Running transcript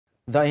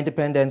The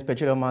Independent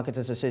Petroleum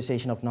Marketers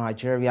Association of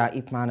Nigeria,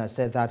 IPMAN, has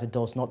said that it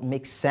does not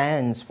make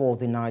sense for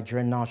the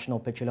Nigerian National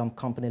Petroleum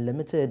Company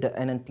Limited,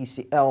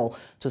 NNPCL,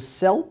 to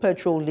sell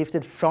petrol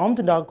lifted from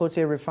the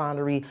Dangote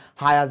Refinery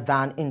higher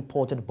than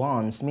imported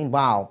ones.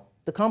 Meanwhile,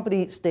 the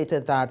company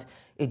stated that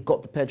it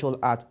got the petrol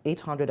at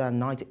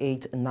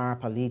 898 naira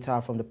per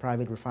litre from the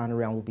private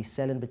refinery and will be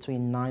selling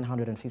between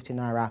 950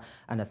 naira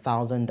and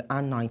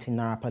 1,019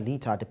 naira per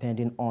litre,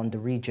 depending on the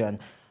region.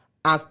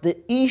 As the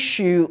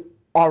issue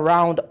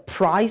around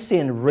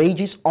pricing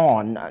rages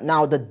on,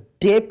 now the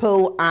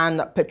Depot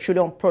and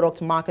Petroleum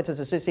Product Marketers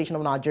Association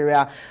of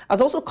Nigeria has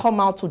also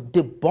come out to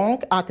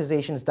debunk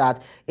accusations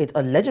that it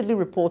allegedly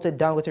reported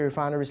Dangote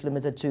Refineries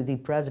Limited to the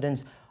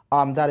president,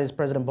 that is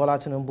President Bola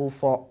Tinubu,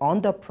 for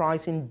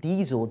underpricing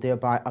diesel,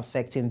 thereby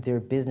affecting their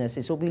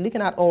businesses. So we'll be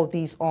looking at all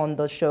these on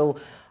the show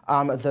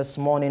this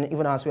morning,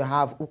 even as we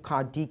have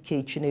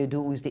Ukadike Chinedu,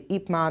 who is the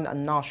IPMAN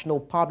National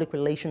Public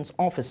Relations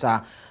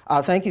Officer.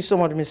 Thank you so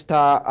much,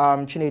 Mr.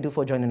 Chinedu,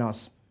 for joining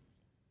us.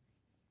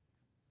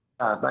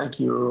 Thank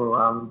you.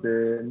 I'm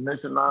the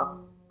National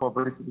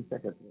Publicity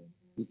Secretary.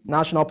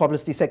 National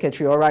Publicity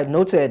Secretary. All right,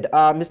 noted.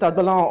 Mr.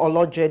 Agbalan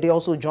Olojede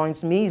also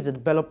joins me. He's a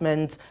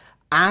development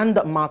and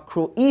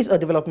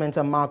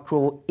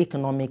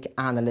macroeconomic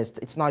analyst.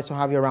 It's nice to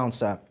have you around,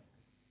 sir.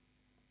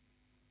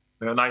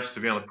 Nice to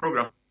be on the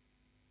program.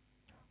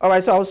 All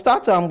right, so I'll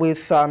start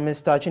with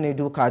Mr.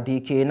 Chinedu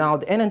Kadike. Now,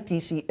 the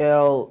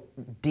NNPCL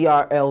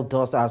DRL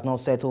dust has not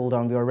settled,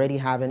 and we already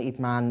have an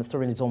IPMAN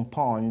throwing its own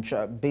punch.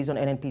 Based on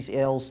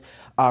NNPCL's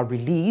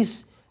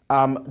release,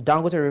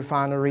 Dangote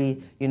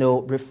Refinery,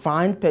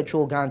 refined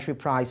petrol gantry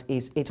price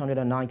is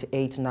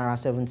 898 naira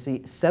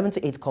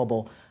 78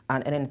 kobo,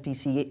 and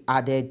NNPC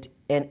added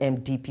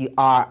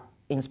NMDPR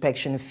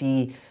inspection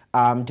fee,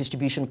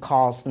 distribution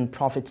costs and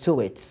profit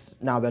to it.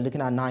 Now we're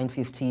looking at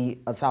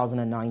 950,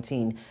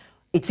 1,019.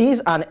 It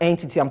is an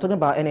entity, I'm talking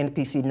about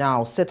NNPC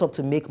now, set up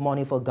to make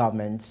money for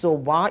government. So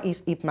why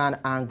is IPMAN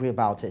angry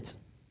about it?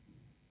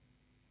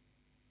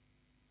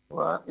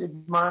 Well,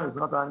 IPMAN is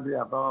not angry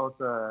about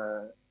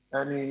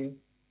any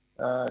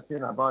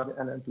thing about the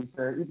NNPC.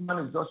 IPMAN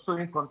is just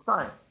showing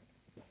concern,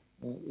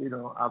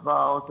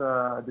 about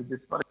the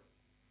disparity.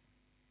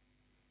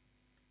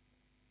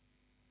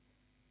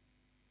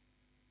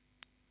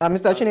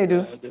 Mr.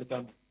 Chinedu,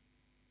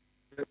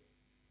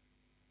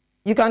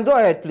 you can go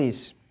ahead,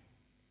 please.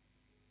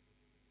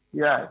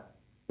 Yeah,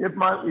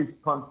 IPMAN is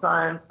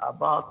concerned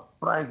about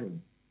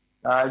pricing,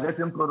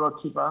 getting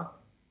product cheaper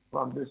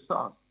from the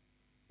source.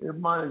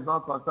 IPMAN is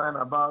not concerned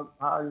about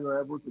how you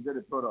are able to get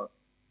the product.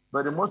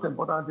 But the most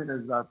important thing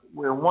is that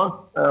we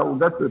want to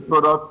get the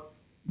product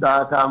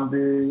that can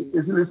be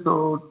easily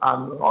sold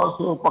and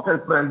also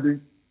pocket friendly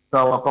to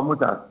our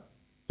commuters.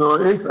 So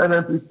if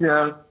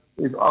NNPCL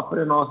is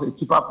offering us a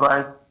cheaper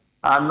price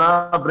and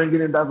now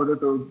bringing in Dangote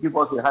to give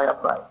us a higher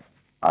price,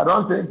 I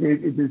don't think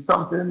it is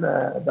something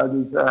that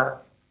is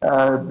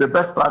the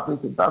best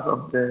practice in terms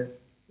of the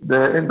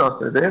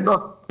industry. The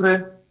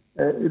industry,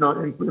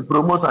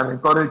 promotes and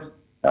encourages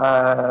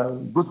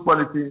good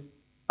quality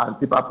and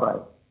cheaper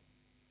price.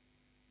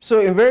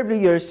 So invariably,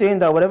 you're saying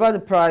that whatever the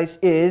price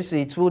is,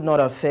 it would not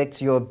affect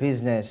your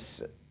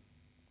business.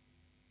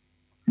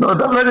 No,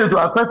 definitely it will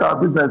affect our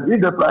business.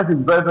 If the price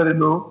is very, very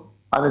low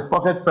and it's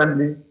pocket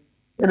friendly,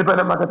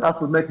 independent marketers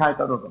will make high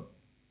turnover.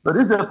 But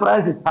if the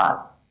price is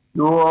high,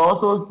 you will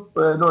also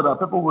know that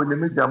people will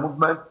limit their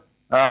movement,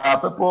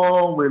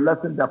 people will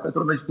lessen their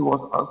patronage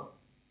towards us,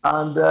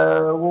 and we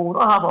will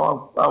not have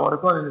our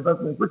return on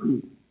investment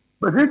quickly.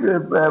 But if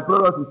the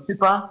product is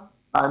cheaper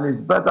and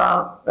it's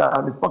better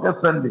and it's pocket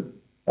friendly,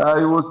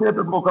 you will see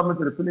people coming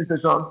to the filling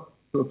station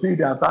to fill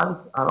their tanks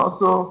and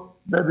also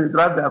maybe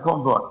drive their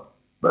convoy.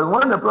 But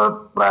when the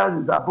price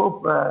is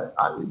above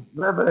and it's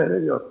very, very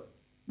serious,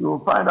 you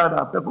will find out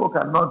that people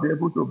cannot be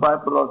able to buy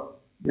products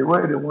the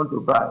way they want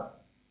to buy.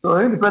 So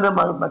independent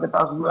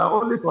marketers, we are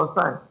only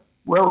concerned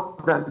where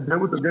we can be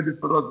able to get this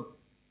product.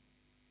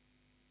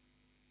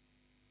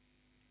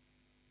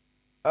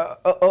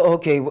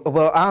 Okay,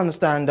 well, I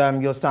understand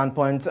your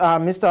standpoint.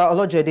 Mr.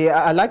 Olojede,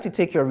 I'd like to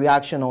take your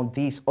reaction on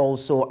this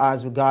also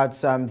as regards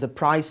the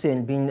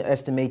pricing being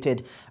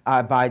estimated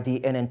by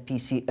the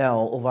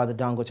NNPCL over the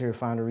Dangote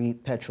Refinery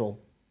petrol.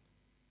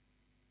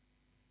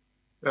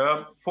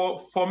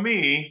 For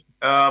me,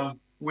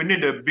 we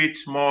need a bit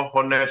more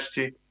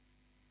honesty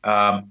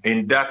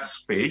in that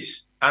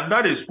space, and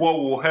that is what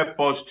will help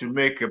us to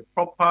make a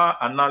proper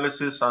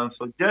analysis and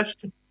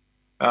suggestion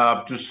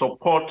to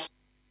support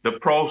the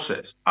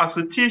process. As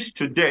it is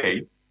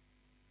today,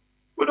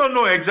 we don't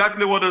know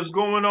exactly what is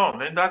going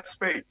on in that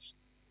space.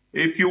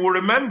 If you will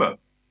remember,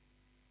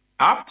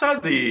 after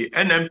the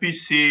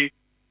NNPC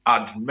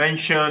had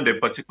mentioned a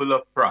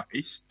particular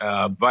price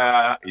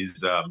via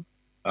his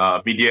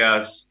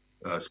media's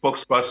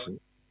spokesperson,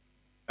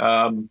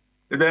 then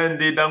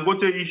the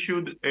Dangote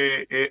issued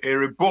a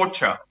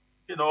rebuttal,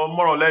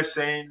 more or less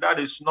saying that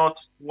is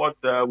not what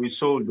we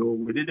sold, though.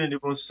 We didn't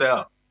even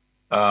sell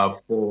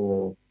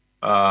for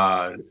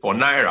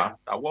naira.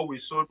 What we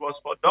sold was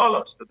for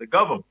dollars to the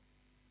government.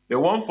 The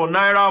one for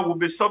Naira will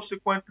be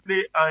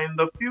subsequently in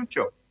the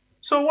future.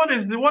 So what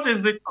is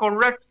the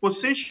correct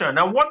position?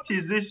 And what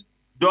is this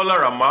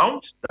dollar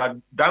amount that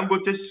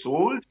Dangote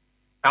sold?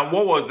 And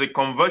what was the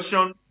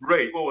conversion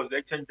rate? What was the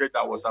exchange rate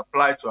that was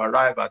applied to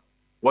arrive at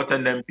what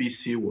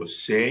NNPC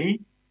was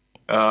saying?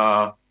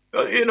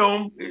 You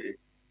know,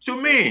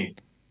 to me,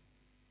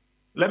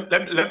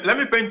 let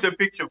me paint a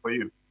picture for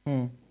you.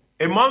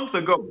 A month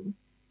ago,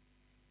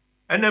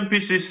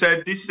 NNPC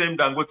said this same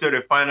Dangote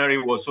refinery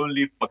was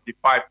only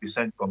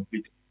 45%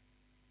 complete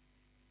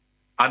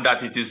and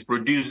that it is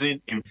producing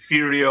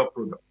inferior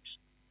products.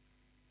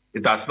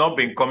 It has not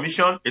been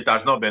commissioned. It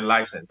has not been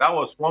licensed. That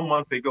was 1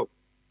 month ago.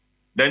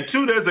 Then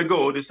 2 days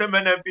ago, the same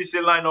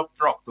NNPC lined up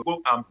truck to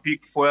go and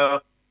pick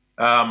fuel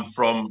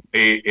from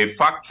a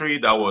factory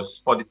that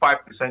was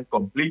 45%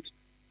 complete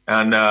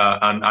and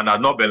has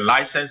not been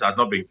licensed, has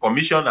not been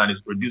commissioned, and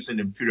is producing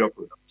inferior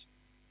products.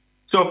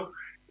 So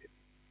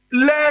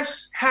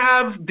let's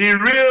have the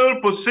real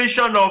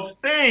position of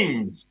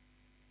things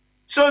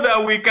so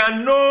that we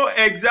can know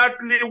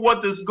exactly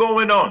what is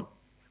going on.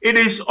 It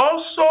is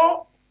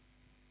also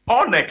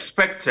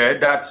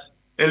unexpected that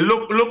a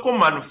local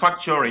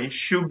manufacturing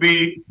should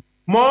be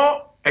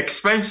more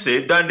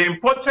expensive than the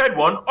imported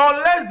one,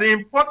 unless the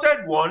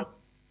imported one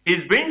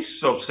is being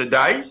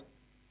subsidized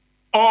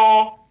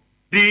or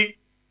the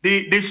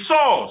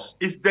source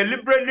is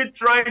deliberately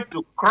trying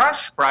to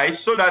crash price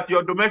so that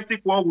your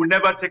domestic one will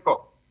never take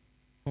off.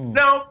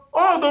 Now,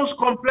 all those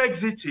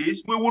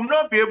complexities, we will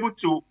not be able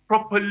to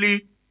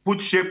properly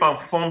put shape and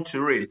form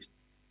to it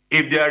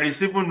if there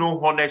is even no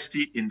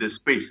honesty in the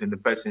space in the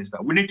first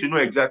instance. We need to know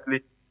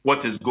exactly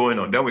what is going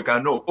on. Then we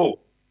can know, oh,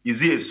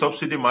 is it a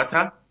subsidy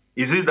matter?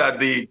 Is it that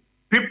the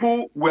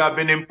people we have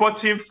been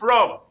importing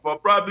from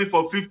probably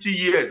for 50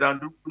 years and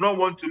do not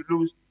want to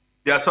lose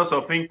their source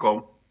of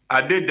income,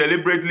 are they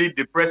deliberately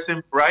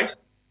depressing price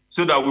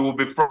so that we will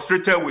be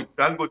frustrated with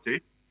Dangote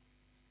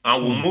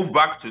and we'll move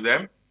back to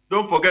them?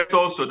 Don't forget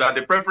also that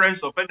the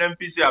preference of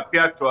NNPC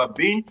appeared to have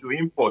been to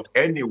import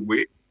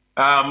anyway.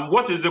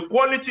 What is the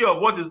quality of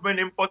what is being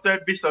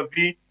imported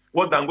vis-a-vis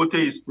what Dangote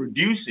is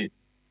producing?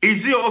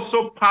 Is it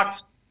also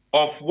part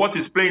of what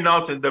is playing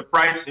out in the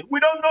pricing? We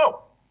don't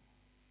know.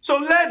 So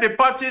let the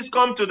parties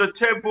come to the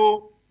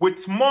table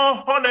with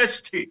more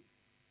honesty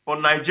for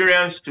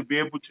Nigerians to be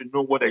able to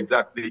know what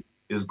exactly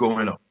is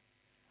going on.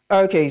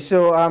 Okay,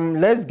 so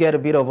let's get a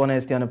bit of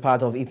honesty on the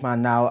part of IPMAN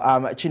now.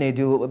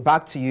 Chinedu,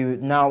 back to you.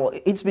 Now,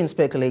 it's been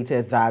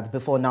speculated that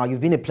before now, you've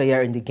been a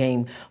player in the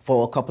game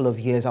for a couple of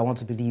years, I want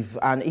to believe,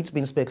 and it's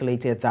been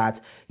speculated that,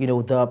 you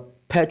know, the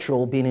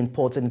petrol being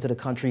imported into the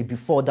country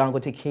before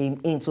Dangote came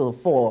into the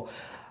fore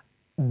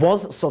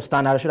was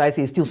substandard, should I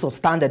say, still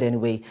substandard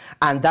anyway,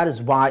 and that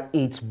is why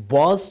it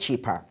was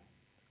cheaper.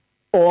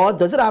 Or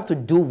does it have to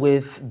do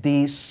with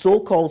the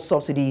so-called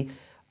subsidy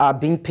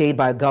being paid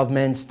by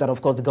governments that,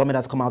 of course, the government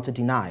has come out to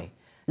deny?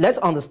 Let's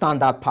understand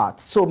that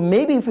part. So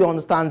maybe if we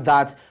understand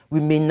that,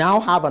 we may now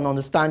have an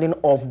understanding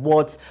of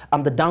what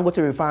the Dangote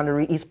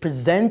Refinery is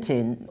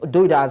presenting,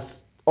 though it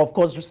has, of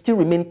course, still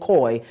remain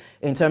coy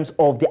in terms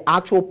of the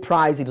actual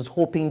price it is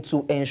hoping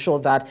to ensure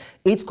that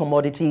its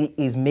commodity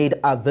is made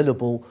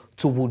available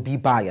to would-be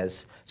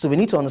buyers. So we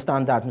need to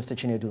understand that, Mr.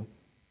 Chinedu.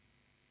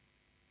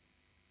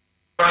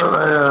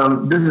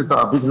 Well, this is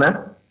our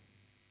business.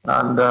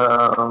 And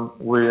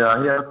we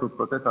are here to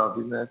protect our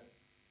business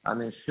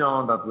and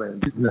ensure that we're in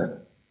business.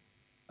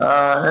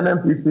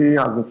 NNPC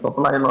has been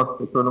supplying us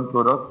petroleum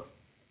products,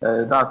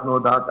 that's no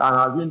doubt, and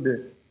has been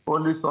the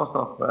only source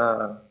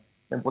of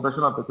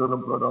importation of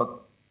petroleum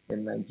products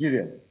in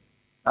Nigeria.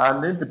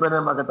 And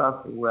independent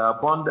marketers were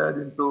bonded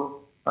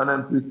into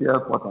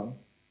NNPCL portal.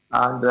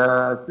 And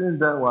since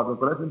then, we have been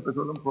collecting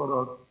petroleum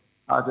products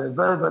at a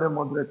very, very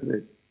moderate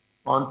rate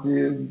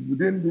until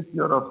within this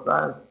period of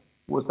time,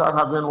 we start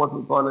having what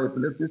we call a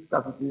epileptic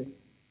scarcity,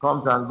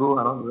 comes and go,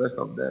 and all the rest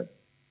of them.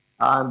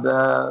 And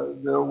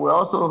we're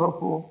also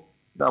hopeful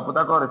that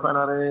Petrol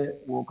Refinery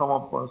will come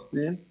up on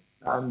stream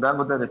and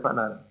Dangote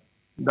Refinery.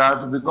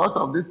 That because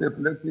of this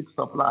epileptic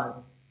supply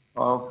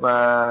of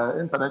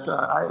international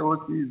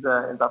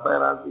IOCs,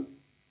 interferences,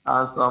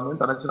 and some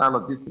international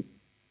logistics.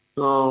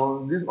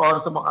 So this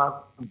also has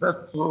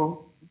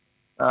vessel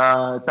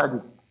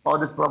charges. All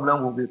this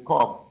problem will be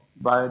curbed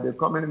by the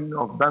coming in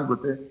of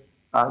Dangote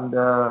and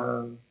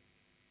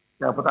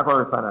Petrol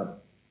Refinery.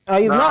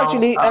 You've not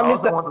actually,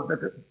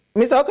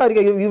 Mr.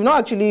 Okadiga, you've not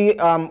actually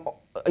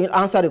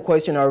answered the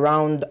question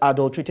around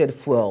adulterated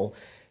fuel,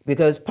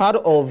 because part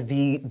of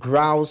the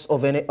grouse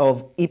of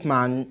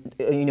IPMAN,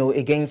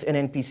 against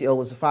NNPCL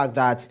was the fact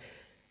that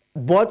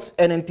what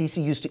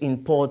NNPC used to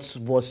import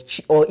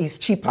was is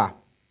cheaper.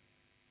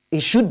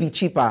 It should be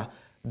cheaper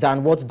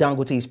than what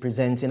Dangote is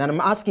presenting. And I'm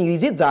asking you,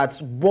 is it that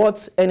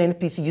what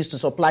NNPC used to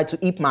supply to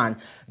IPMAN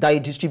that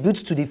it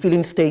distributes to the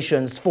filling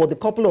stations for the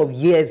couple of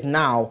years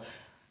now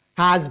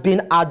has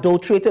been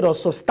adulterated or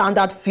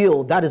substandard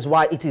fuel? That is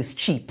why it is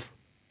cheap.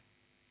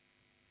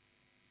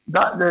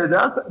 That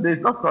is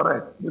not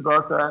correct,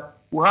 because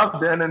we have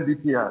the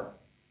NNPCL.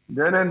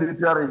 The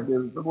NNPCL is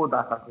the people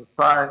that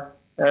satisfy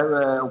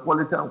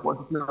quality and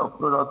quantity of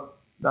products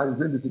that is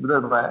being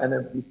distributed by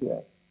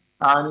NNPCL.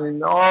 And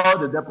in all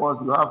the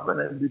depots, you have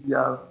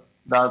NNPCL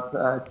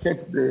that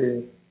checks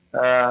the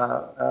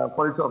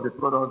quality of the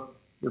product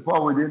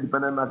before we do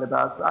independent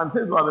marketers. And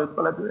since we have been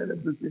collecting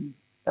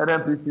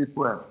NNPC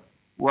fuel,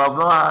 we have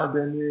not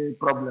had any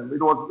problem.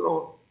 It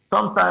was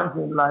sometimes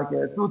in like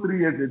 2-3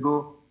 years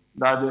ago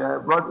that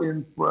they brought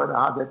in fuel that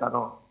had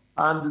ethanol.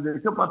 And they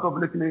came out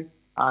publicly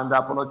and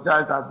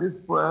apologized that this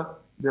fuel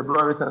they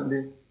brought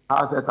recently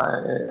has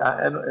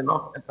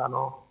enough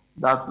ethanol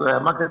that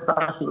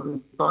marketers should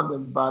return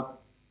them back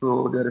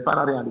to the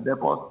refinery and the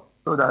depot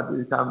so that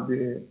it can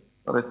be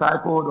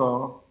recycled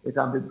or it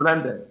can be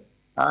blended.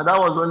 And that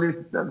was the only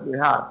system we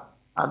had.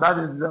 And that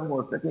system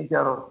was taken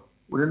care of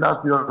within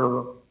that period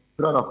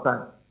of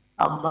time.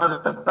 And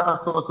marketers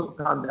also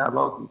can be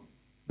about it.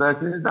 But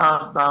since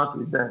down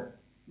to then,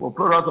 for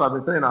products we have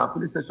been selling our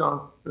filling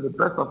stations, to the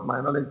best of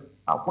my knowledge,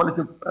 our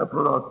quality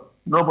products,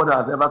 nobody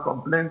has ever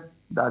complained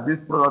that these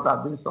products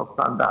are being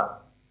substandard.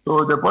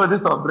 So the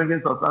politics of bringing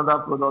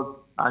substandard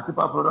products and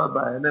cheaper products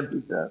by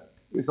NNPCL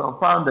is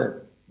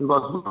unfounded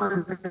because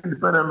we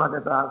independent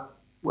marketers,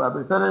 we have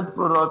been selling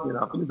products in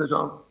our filling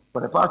stations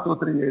for the past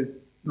 2-3 years.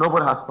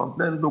 Nobody has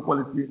complained low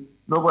quality.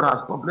 Nobody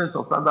has complained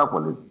substandard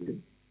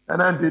quality.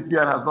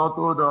 NNPCL has not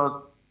told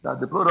us that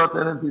the product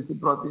NNPC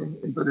brought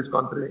into this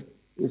country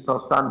is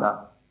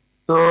substandard.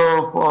 So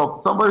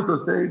for somebody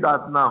to say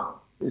that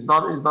now is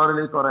not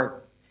really correct.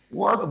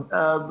 What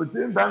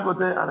between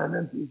Dangote and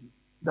NNPC,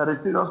 there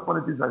is serious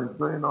politics that is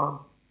going on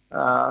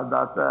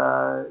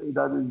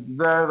that is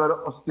very, very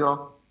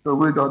obscure to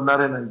we the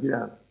ordinary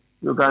Nigerians.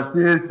 You can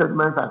see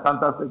segments and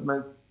counter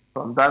segments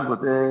from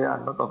Dangote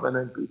and not of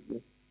NNPC.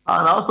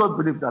 And I also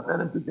believe that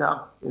NNPC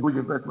have a huge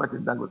investment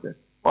in Dangote.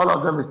 All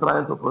of them is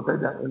trying to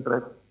protect their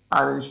interests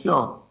and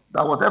ensure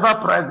that whatever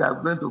price they are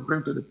going to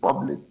bring to the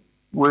public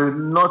will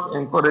not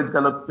encourage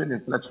galloping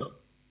inflation.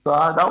 So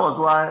that was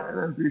why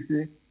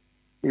NNPC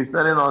is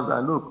telling us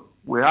that, look,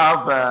 we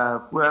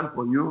have fuel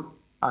for you,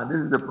 and this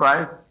is the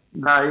price.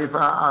 Now, if you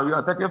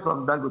are taking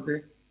from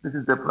Dangote, this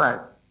is the price.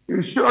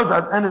 It shows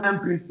that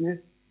NNPC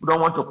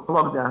don't want to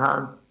plug their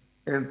hands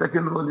in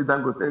taking only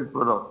Dangote's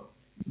product.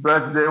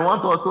 But they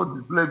want to also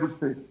display good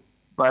faith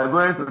by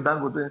going to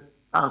Dangote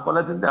and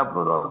collecting their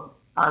product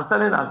and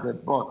selling as they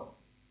bought.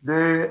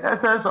 The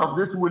essence of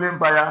this willing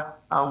buyer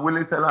and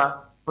willing seller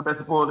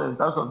principle in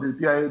terms of the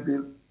PIA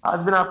bill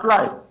has been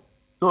applied.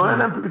 So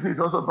NNPC is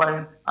also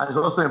buying and is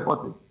also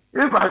importing.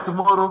 If by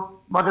tomorrow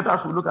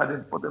marketers will look at the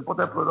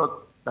imported product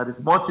that is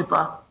more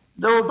cheaper,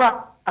 they will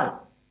buy.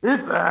 If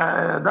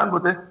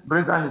Dangote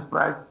brings down his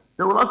price,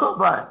 they will also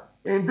buy.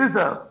 In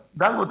diesel,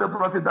 Dangote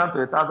brought it down to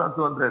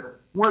 1,200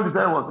 when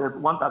diesel was at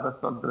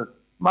 1,600.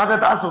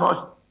 Marketers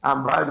rush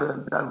and buy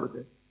the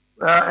Dangote.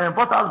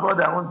 Importers brought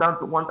their own down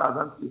to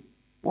 1,002.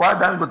 While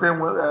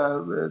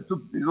Dangote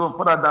took his own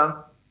further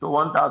down to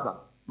 1,000.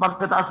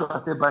 Marketers were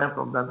still buying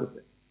from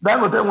Dangote.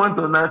 Dangote went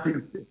to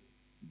 950.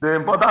 The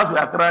importers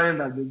were crying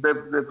that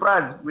the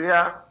price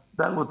where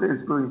Dangote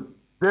is going,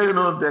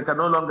 they can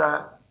no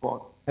longer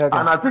import. Okay.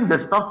 And I think they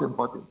stopped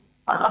importing.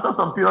 And after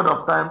some period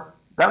of time,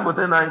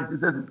 Dangote now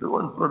increases its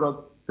own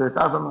product to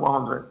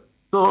 1,100.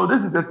 So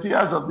this is the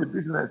fears of the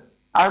business.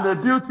 And the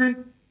beauty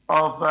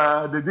of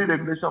the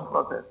deregulation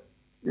process.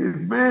 It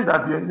means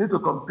that you need to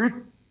compete.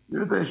 You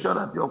need to ensure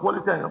that your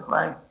quality and your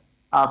price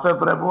are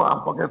favorable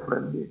and pocket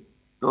friendly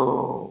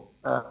to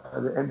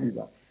the end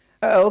user.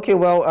 Okay,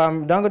 well,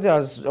 Dangote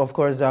has, of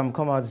course,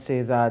 come out to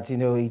say that,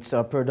 its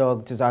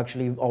product is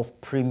actually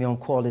of premium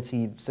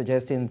quality,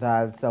 suggesting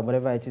that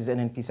whatever it is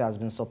NNPC has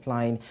been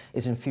supplying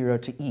is inferior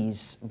to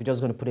ease. We're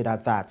just going to put it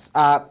at that.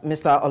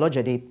 Mr.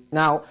 Olojede,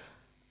 now,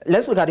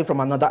 let's look at it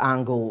from another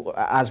angle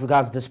as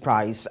regards this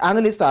price.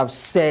 Analysts have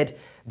said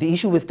the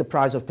issue with the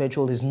price of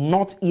petrol is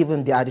not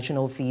even the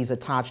additional fees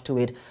attached to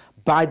it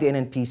by the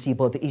NNPC,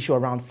 but the issue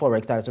around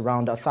Forex, that is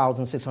around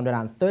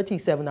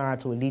 1,637 naira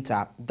to a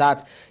litre,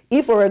 that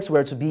if Forex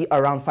were to be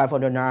around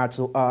 500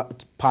 naira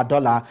per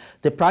dollar,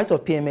 the price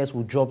of PMS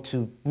would drop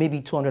to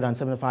maybe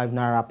 275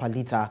 naira per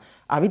litre.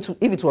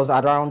 If it was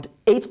around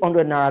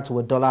 800 naira to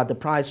a dollar, the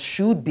price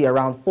should be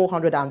around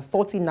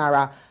 440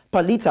 naira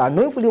per litre,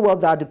 knowing fully well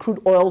that the crude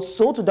oil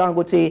sold to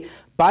Dangote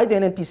by the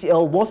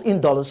NNPCL was in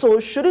dollars. So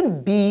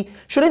shouldn't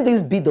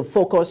this be the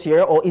focus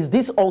here, or is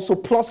this also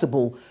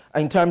plausible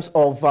in terms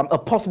of a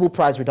possible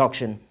price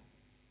reduction?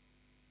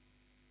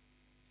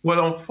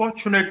 Well,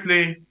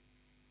 unfortunately,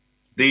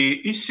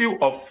 the issue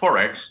of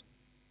Forex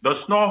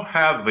does not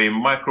have a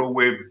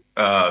microwave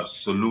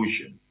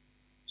solution.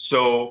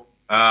 So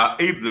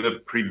if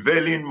the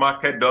prevailing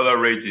market dollar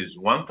rate is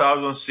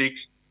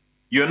 1,006,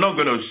 you're not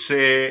going to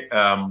say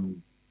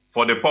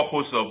for the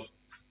purpose of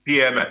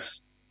PMS,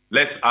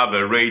 let's have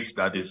a rate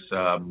that is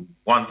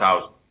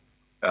 1,000.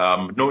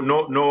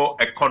 No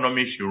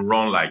economy should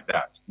run like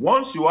that.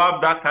 Once you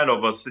have that kind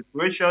of a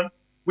situation,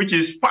 which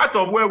is part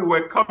of where we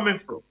were coming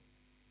from,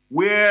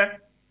 where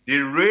the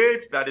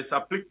rate that is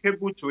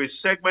applicable to a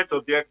segment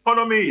of the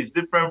economy is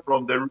different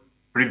from the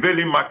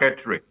prevailing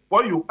market rate.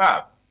 What you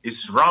have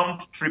is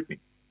round tripping.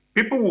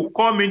 People will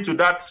come into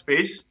that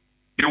space.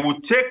 They will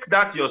take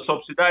that your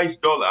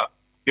subsidized dollar.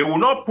 They will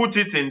not put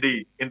it in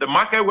the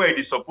market where it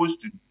is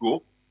supposed to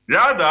go.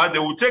 Rather, they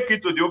will take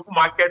it to the open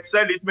market,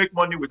 sell it, make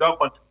money without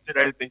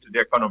contributing anything to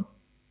the economy.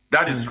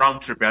 That is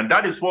round trip, and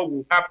that is what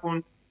will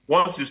happen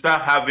once you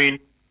start having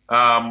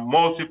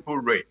multiple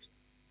rates.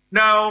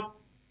 Now,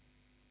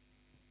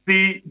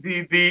 the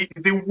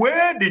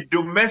way the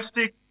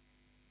domestic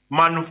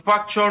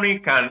manufacturing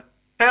can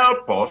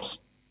help us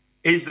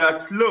is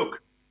that,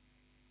 look,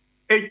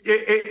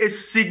 a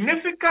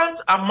significant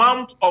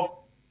amount of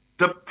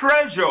the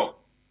pressure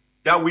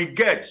that we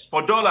get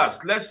for dollars,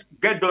 let's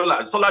get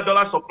dollars, solar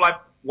dollar supply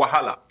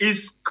wahala,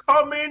 is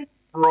coming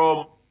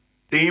from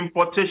the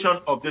importation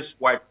of this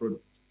white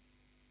product.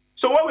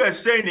 So what we're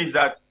saying is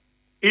that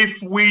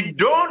if we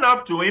don't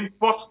have to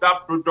import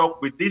that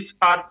product with these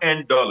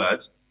hard-earned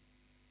dollars,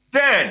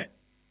 then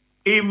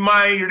it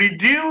might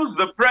reduce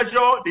the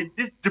pressure, the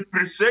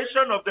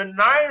depreciation of the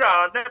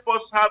naira, and help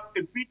us have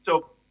a bit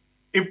of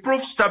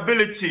improved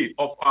stability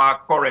of our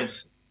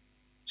currency.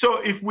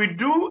 So if we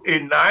do a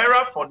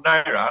naira for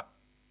naira,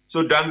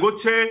 so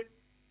Dangote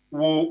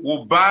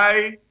will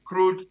buy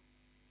crude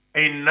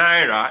in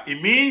naira,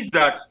 it means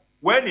that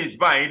when he's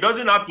buying, he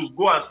doesn't have to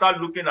go and start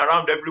looking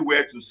around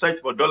everywhere to search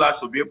for dollars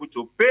to be able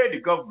to pay the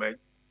government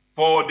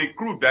for the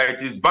crude that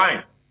it is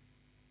buying.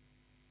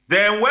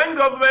 Then when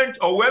government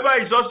or whoever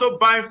is also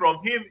buying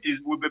from him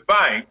will be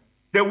buying,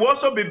 they will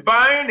also be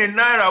buying in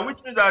naira,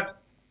 which means that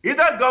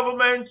either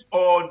government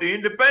or the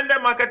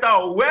independent marketer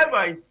or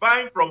whoever is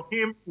buying from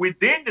him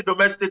within the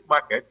domestic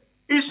market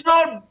is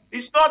not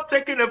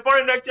taking a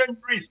foreign exchange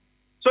risk.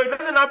 So he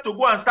doesn't have to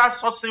go and start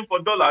sourcing for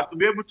dollars to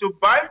be able to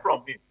buy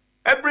from him.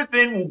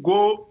 Everything will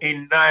go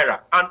in naira,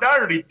 and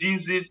that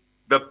reduces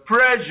the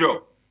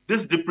pressure,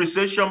 this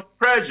depreciation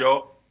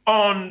pressure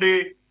on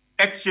the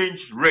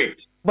exchange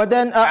rate. But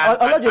then,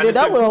 Olajide,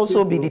 that will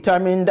also be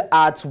determined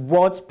at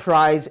what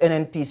price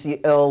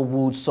NNPCL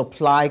would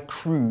supply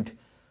crude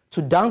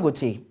to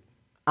Dangote.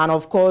 And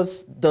of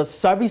course, the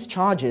service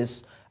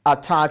charges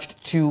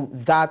attached to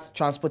that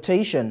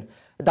transportation.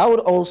 That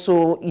would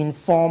also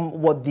inform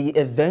what the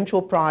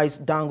eventual price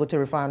Dangote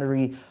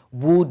Refinery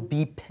would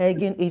be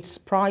pegging its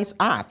price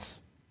at.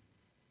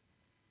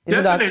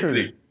 Isn't that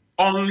true?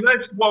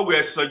 Unless what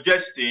we're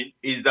suggesting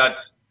is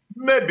that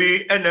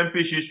maybe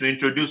NNPC should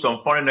introduce some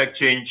foreign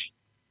exchange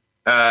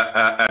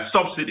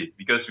subsidy,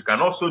 because you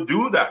can also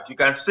do that. You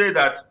can say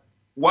that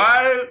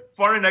while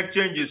foreign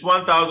exchange is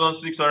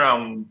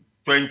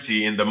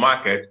 1,620 in the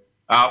market,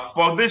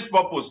 for this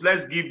purpose,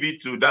 let's give it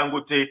to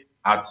Dangote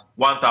at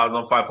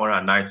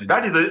 1,590.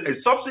 That is a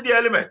subsidy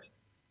element.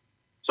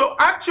 So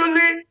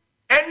actually,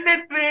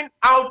 anything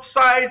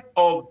outside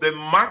of the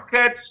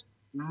market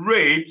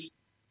rate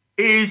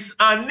is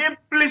an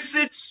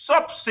implicit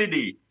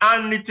subsidy,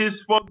 and it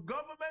is for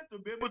government to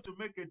be able to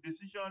make a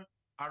decision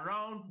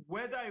around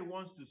whether it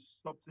wants to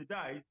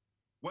subsidize,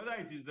 whether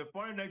it is the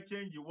foreign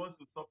exchange it wants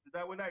to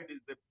subsidize, whether it is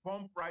the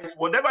pump price,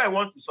 whatever I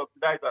want to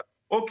subsidize, that,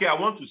 okay, I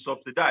want to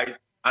subsidize,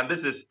 and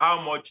this is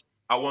how much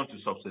I want to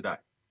subsidize.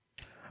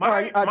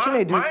 My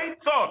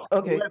thought,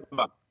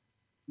 however,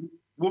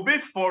 will be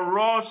for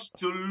us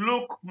to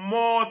look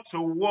more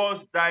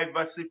towards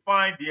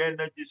diversifying the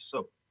energy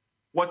source.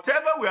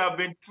 Whatever we have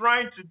been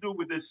trying to do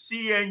with the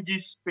CNG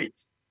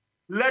space,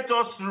 let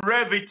us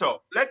rev it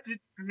up. Let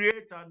it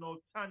create an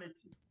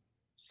alternative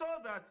so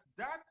that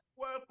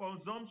fuel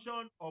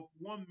consumption of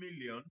 1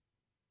 million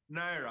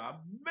naira,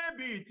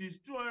 maybe it is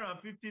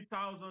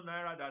 250,000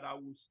 naira that I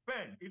will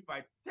spend if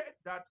I take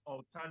that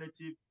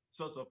alternative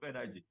source of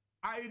energy.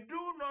 I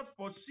do not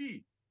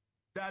foresee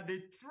that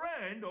the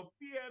trend of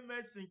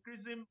PMS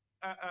increasing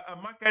a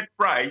market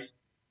price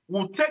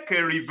will take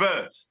a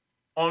reverse,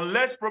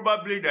 unless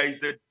probably there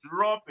is a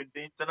drop in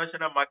the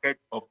international market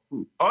of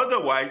crude.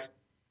 Otherwise,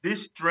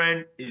 this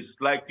trend is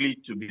likely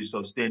to be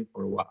sustained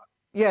for a while.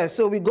 Yeah,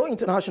 so we go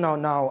international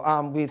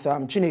now with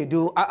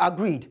Chinedu.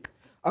 Agreed.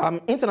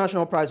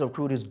 International price of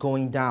crude is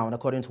going down,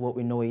 according to what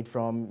we know it,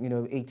 from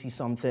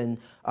 80-something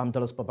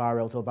dollars per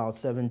barrel to about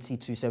 70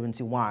 to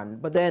 71.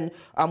 But then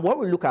when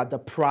we look at the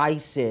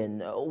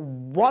pricing,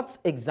 what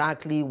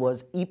exactly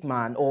was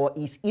IPMAN, or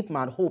is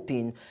IPMAN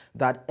hoping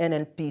that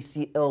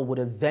NNPCL would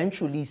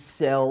eventually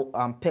sell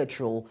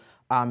Petrol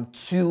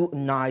to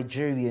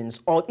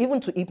Nigerians, or even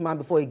to IPMAN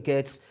before it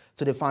gets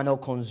to the final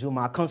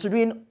consumer,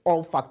 considering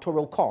all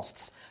factorial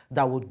costs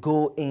that would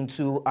go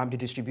into the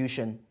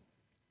distribution?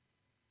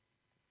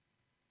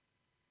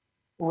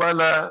 Well,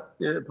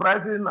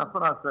 pricing as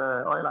far as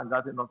oil and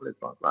gas industry is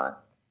concerned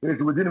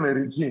is within a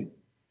regime.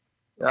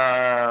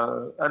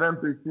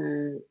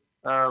 NNPC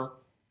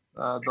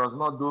does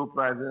not do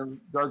pricing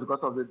just because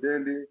of the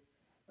daily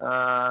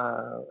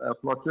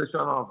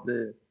fluctuation of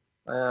the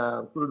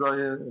crude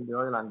oil in the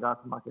oil and gas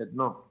market.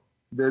 No,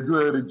 they do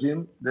a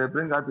regime. They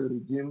bring out a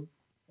regime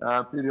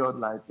period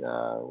like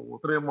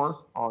 3 months,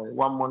 or a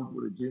 1 month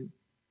regime,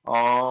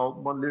 or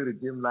monthly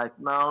regime. Like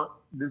now,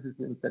 this is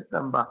in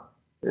September.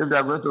 If they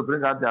are going to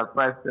bring out their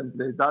price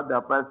template,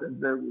 their price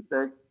template will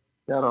take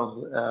care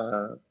of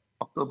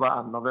October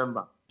and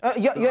November.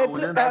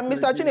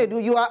 Mr.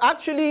 Chinedu, you are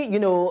actually,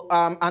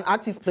 an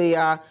active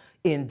player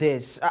in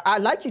this.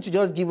 I'd like you to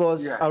just give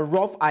us a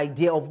rough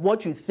idea of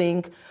what you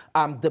think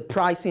the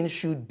pricing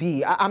should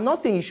be. I'm not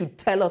saying you should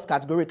tell us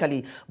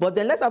categorically, but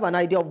then let's have an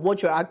idea of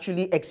what you're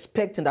actually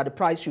expecting that the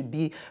price should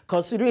be,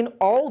 considering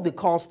all the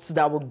costs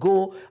that would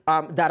go,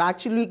 that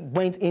actually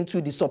went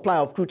into the supply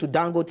of crude to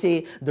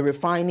Dangote, the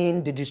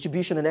refining, the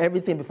distribution and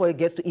everything before it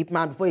gets to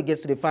IPMAN, before it gets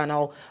to the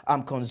final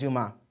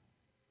consumer.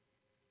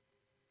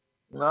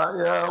 Because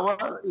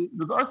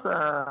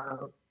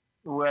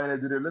we're in a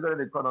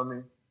deregulated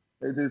economy,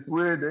 it is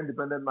we, the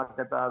independent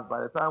marketers, by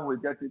the time we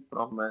get it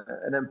from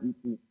NNPC,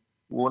 we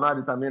will now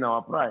determine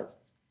our price.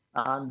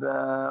 And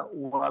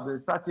we have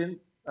been searching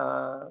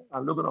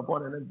and looking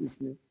upon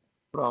NNPC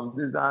from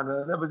this, and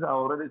NNPC have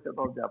already set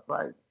up their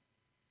price.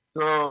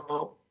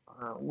 So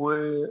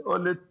we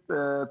only take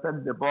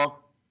the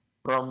box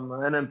from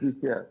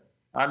NNPCL.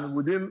 And then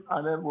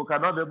we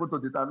cannot be able to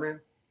determine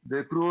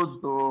the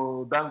crude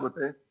to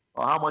Dangote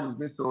or how much is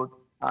being sold,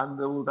 and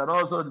we can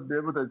also be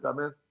able to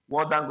determine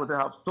what Dangote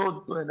have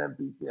sold to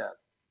NNPCL.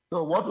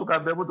 So what we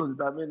can be able to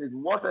determine is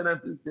what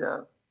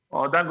NNPCL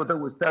or Dangote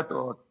will sell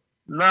to us.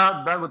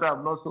 Now Dangote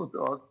have not sold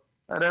to us.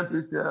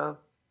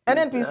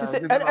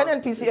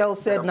 NNPCL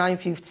said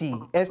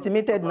 950,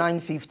 estimated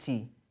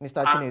 950,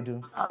 Mr.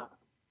 Chinedu.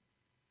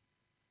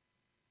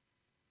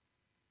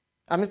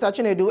 Mr.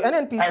 Chinedu,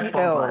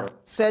 NNPCL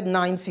said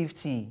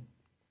 950,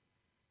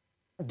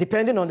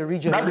 depending on the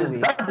region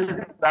anyway.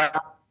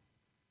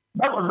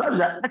 That was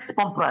their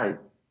export price.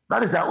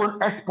 That is their own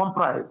export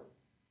price.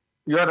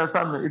 You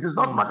understand me? It is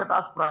not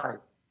marketer's price.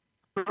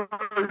 So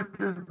it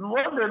is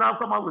when they now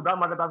come up with that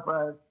marketer's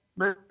price,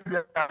 maybe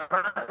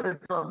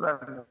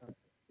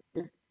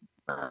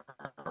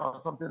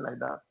or something like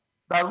that.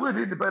 That we,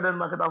 the independent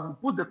marketer, will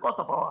put the cost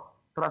of our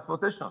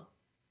transportation,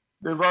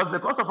 because the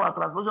cost of our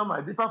transportation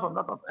might differ from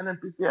that of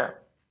NNPCL.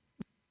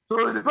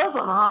 So it depends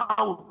on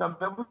how we can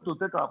be able to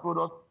take our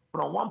product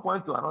from one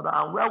point to another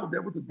and where we'll be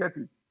able to get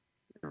it.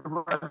 If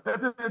we are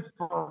getting it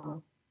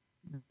from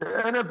the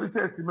NNPC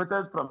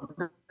estimated from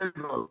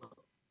Petrol,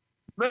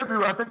 maybe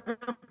we are taking it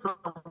from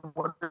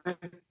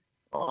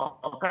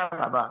or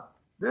Canada.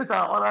 These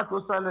are other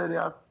coastal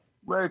areas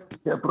where you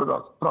get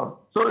products from.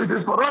 So it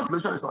is for us,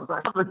 inflation is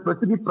concerned, a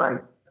specific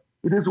price.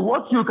 It is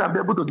what you can be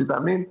able to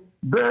determine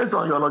based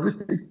on your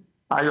logistics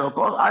and your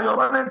cost and your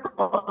running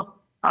cost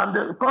and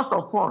the cost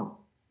of funds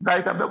that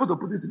you can be able to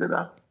put it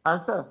together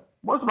and sell.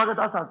 Most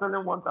marketers are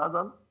selling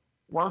 1,000,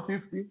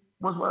 150.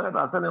 Most marketers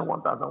are selling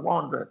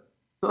 1,100.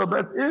 So,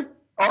 but if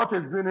all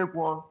is being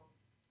equal,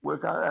 we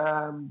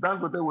can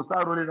Dangote will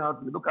start rolling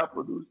out the local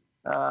produce,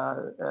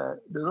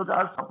 the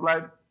local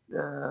supplied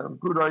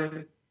crude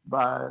oil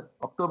by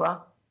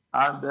October,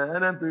 and the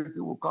NNPC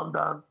will come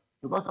down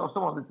because of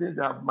some of the things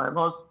they have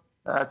minus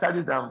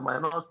charges they have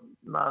minus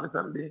now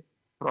recently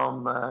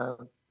from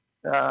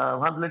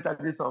handling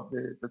charges of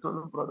the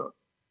petroleum products.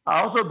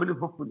 I also believe,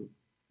 hopefully,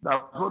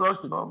 that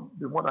products should not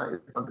be more than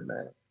 800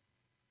 naira.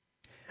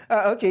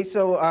 Okay,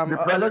 so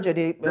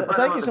Olojede,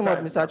 thank you so much,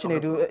 Mr.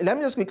 Chinedu. Let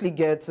me just quickly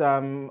get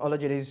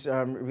Olojede's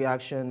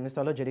reaction,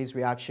 Mr. Olojede's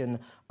reaction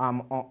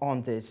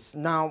on this.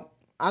 Now,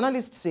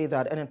 analysts say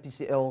that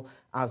NNPCL,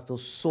 as the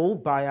sole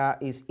buyer,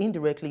 is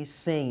indirectly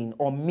saying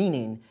or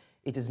meaning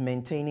it is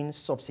maintaining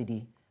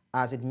subsidy,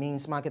 as it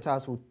means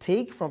marketers will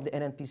take from the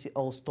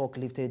NNPCL stock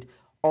lifted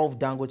of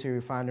Dangote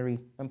Refinery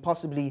and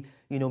possibly,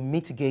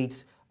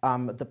 mitigate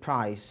the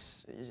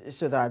price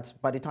so that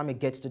by the time it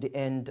gets to the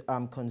end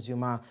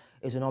consumer,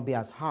 it will not be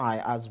as high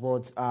as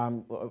what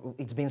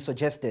it's been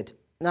suggested.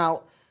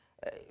 Now,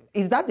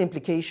 is that the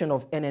implication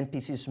of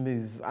NNPC's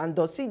move? And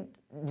does it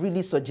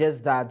really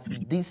suggest that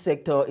this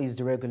sector is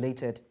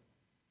deregulated?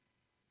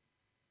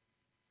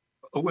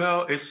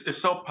 Well,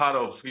 it's all part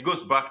of, it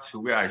goes back to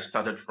where I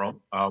started from,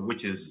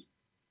 which is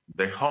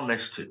the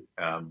honesty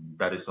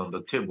that is on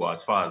the table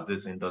as far as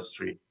this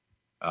industry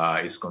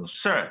is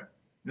concerned.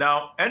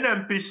 Now,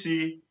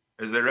 NNPC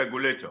is a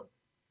regulator.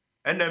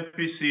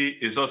 NNPC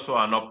is also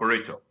an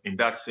operator in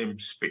that same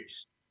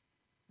space.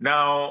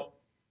 Now,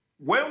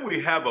 when we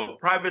have a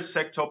private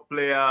sector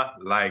player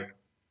like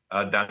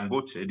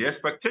Dangote, the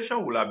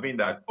expectation will have been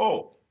that,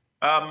 it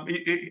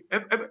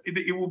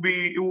will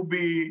be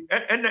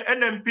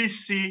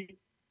NNPC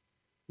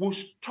will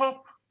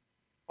stop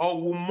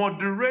or will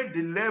moderate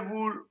the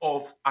level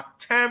of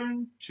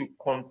attempt to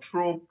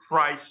control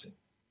pricing.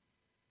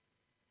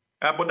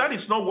 But that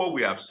is not what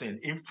we have seen.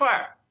 In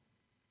fact,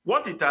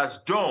 what it has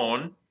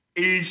done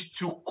is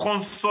to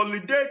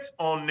consolidate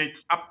on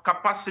its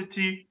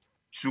capacity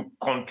to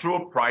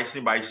control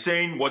pricing by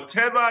saying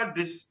whatever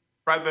this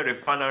private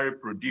refinery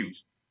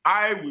produce,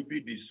 I will be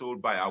the sole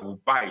buyer. I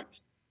will buy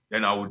it.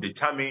 Then I will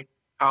determine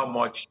how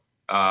much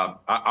I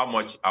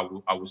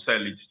will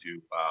sell it to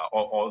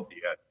all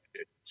the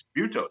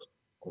distributors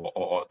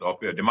or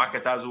the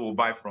marketers who will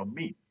buy from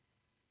me.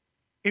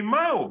 In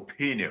my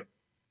opinion,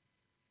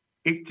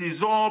 it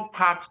is all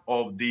part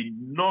of the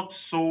not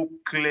so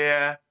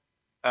clear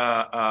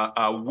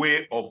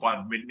way of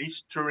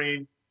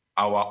administering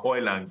our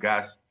oil and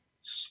gas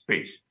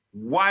space.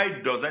 Why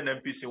does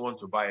NNPC want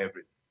to buy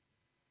everything?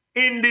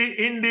 In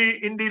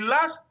the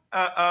last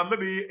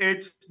maybe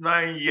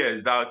 8-9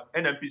 years that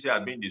NNPC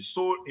has been the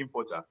sole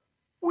importer,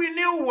 we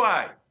knew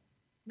why.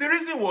 The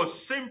reason was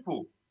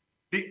simple.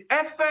 The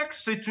FX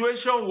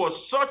situation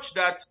was such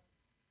that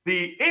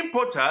the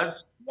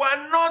importers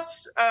were not,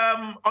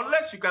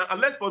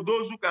 unless for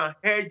those who can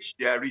hedge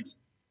their risk.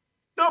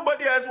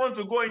 Nobody else wants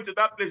to go into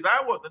that place.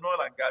 I was in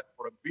oil and gas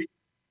for a bit.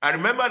 I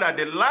remember that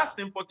the last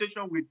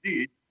importation we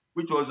did,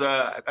 which was,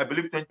 I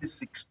believe,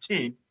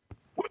 2016,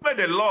 we made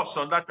a loss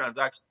on that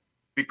transaction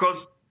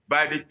because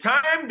by the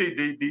time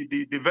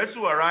the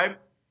vessel arrived,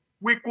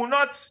 we could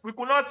not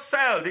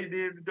sell.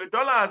 The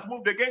dollar has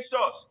moved against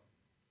us.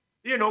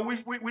 You know,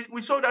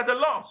 we sold at a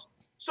loss.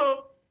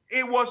 So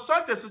it was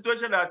such a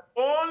situation that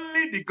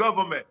only the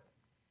government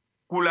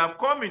could have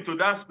come into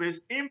that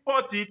space,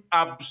 import it,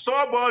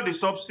 absorb all the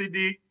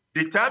subsidy,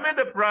 determine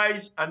the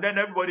price, and then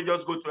everybody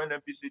just go to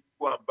NNPC to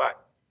go and buy.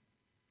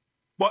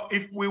 But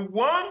if we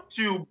want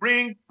to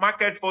bring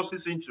market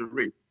forces into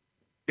it,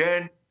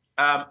 then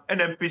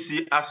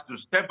NNPC has to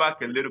step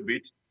back a little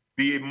bit,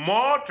 be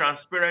more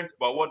transparent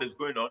about what is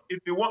going on. If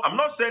you want, I'm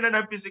not saying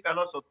NNPC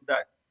cannot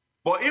subsidize,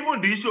 but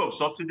even the issue of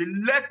subsidy,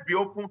 let's be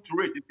open to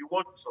it if you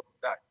want to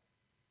subsidize.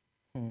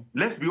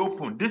 Let's be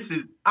open. This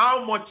is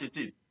how much it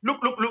is.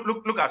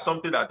 Look at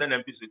something that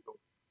NNPC told.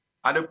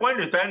 At the point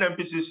in time,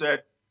 NNPC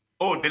said,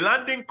 oh, the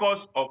landing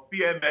cost of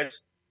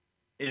PMS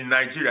in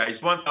Nigeria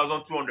is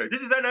 1,200.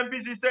 This is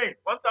NNPC saying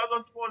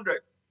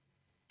 1,200.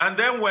 And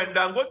then when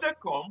Dangote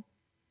come,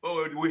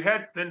 oh, we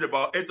had things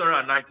about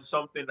 890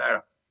 something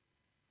naira.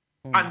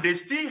 And they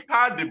still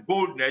had the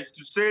boldness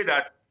to say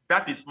that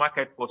that is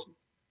market forces.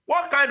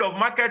 What kind of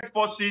market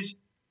forces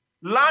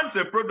lands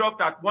a product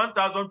at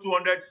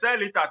 1,200,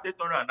 sell it at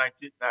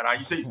 890 naira,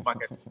 you say it's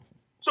market?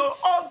 So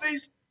all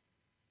these,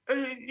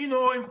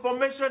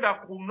 information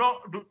that could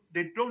not,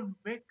 they don't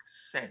make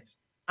sense.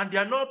 And they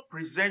are not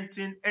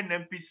presenting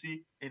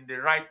NNPC in the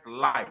right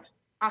light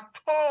at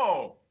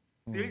all.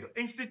 The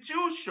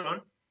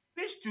institution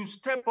needs to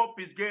step up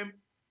its game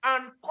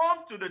and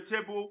come to the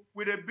table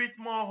with a bit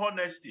more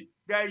honesty.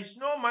 There is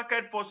no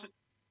market force.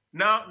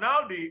 Now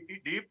the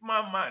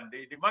IPMAN man,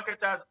 the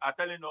marketers are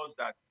telling us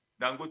that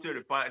Dangote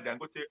Refinery,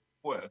 Dangote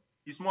oil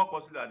is more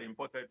costly than the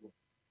imported one.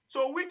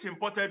 So which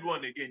imported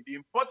one again? The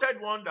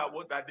imported one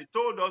that they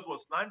told us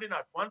was landing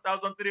at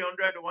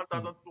 1,300 or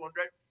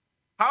 1,200.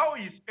 How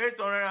is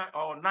 800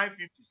 or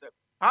 957?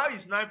 How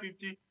is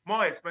 950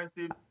 more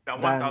expensive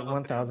than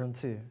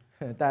 1,002?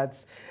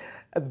 That's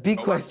big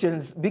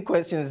questions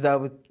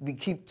that we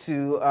keep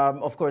to,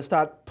 of course,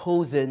 start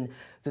posing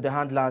to the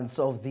handlers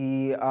of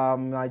the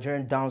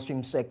Nigerian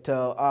downstream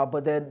sector.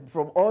 But then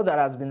from all that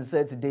has been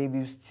said today,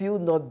 we've still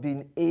not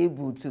been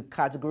able to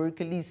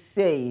categorically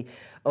say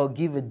or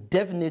give a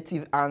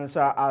definitive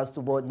answer as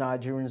to what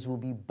Nigerians will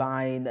be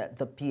buying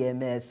the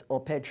PMS or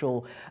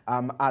petrol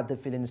at the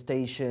filling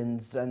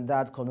stations. And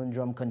that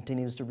conundrum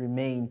continues to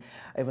remain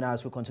even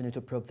as we continue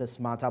to probe this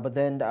matter. But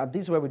then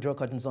this is where we draw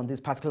curtains on this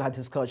particular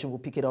discussion. We'll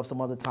pick it up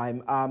some other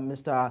time.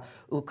 Mr.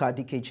 Uka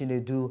Dike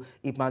Chinedu,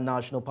 IPMAN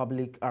National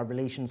Public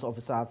Relations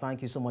Officer,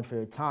 thank you so much for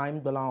your time.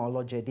 Dolan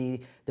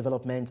Olojede,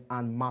 Development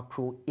and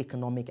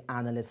Macroeconomic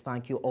Analyst,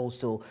 thank you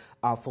also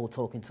for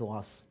talking to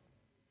us.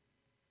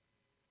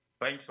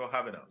 Thanks for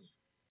having us.